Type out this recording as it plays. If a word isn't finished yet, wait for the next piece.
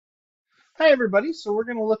Hi everybody, so we're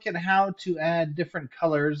going to look at how to add different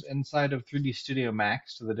colors inside of 3D Studio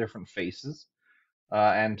Max to the different faces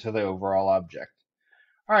and to the overall object.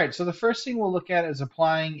 Alright, so the first thing we'll look at is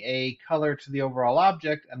applying a color to the overall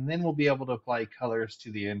object, and then we'll be able to apply colors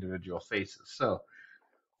to the individual faces. So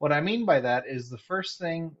what I mean by that is the first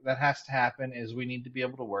thing that has to happen is we need to be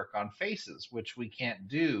able to work on faces, which we can't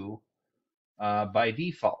do by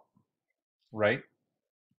default, right?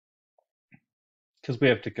 Because we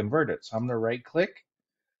have to convert it. So I'm going to right click,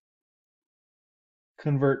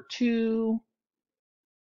 convert to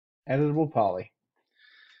editable poly.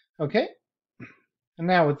 Okay, and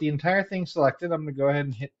now with the entire thing selected, I'm going to go ahead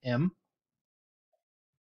and hit M.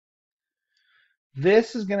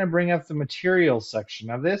 This is going to bring up the materials section.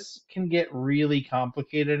 Now this can get really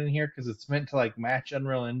complicated in here because it's meant to like match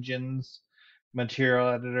Unreal Engine's material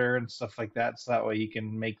editor and stuff like that, so that way you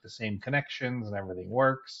can make the same connections and everything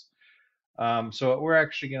works. So what we're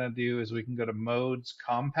actually going to do is we can go to Modes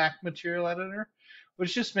Compact Material Editor,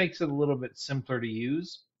 which just makes it a little bit simpler to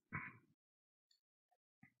use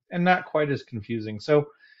and not quite as confusing. So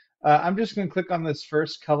I'm just going to click on this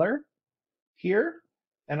first color here,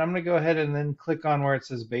 and I'm going to go ahead and then click on where it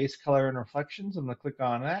says base color and reflections. I'm going to click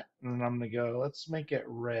on that, and then I'm going to go, let's make it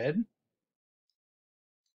red.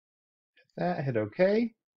 Hit that, hit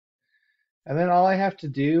OK. And then all I have to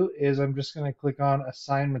do is I'm just going to click on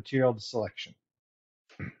assign material to selection.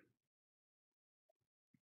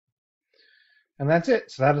 And that's it.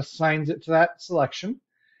 So that assigns it to that selection.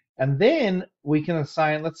 And then we can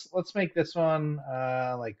assign, let's make this one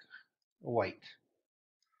like white.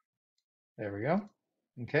 There we go.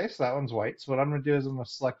 Okay, so that one's white. So what I'm going to do is I'm going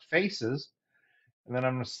to select faces, and then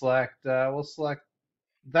I'm going to select, we'll select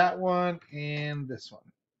that one and this one.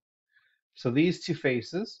 So these two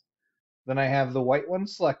faces. Then I have the white one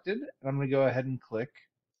selected, and I'm going to go ahead and click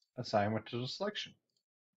Assign Material to Selection.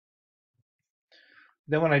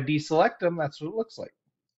 Then when I deselect them, that's what it looks like.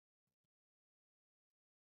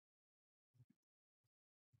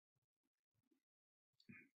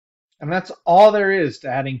 And that's all there is to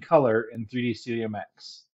adding color in 3D Studio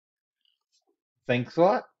Max. Thanks a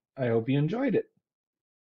lot. I hope you enjoyed it.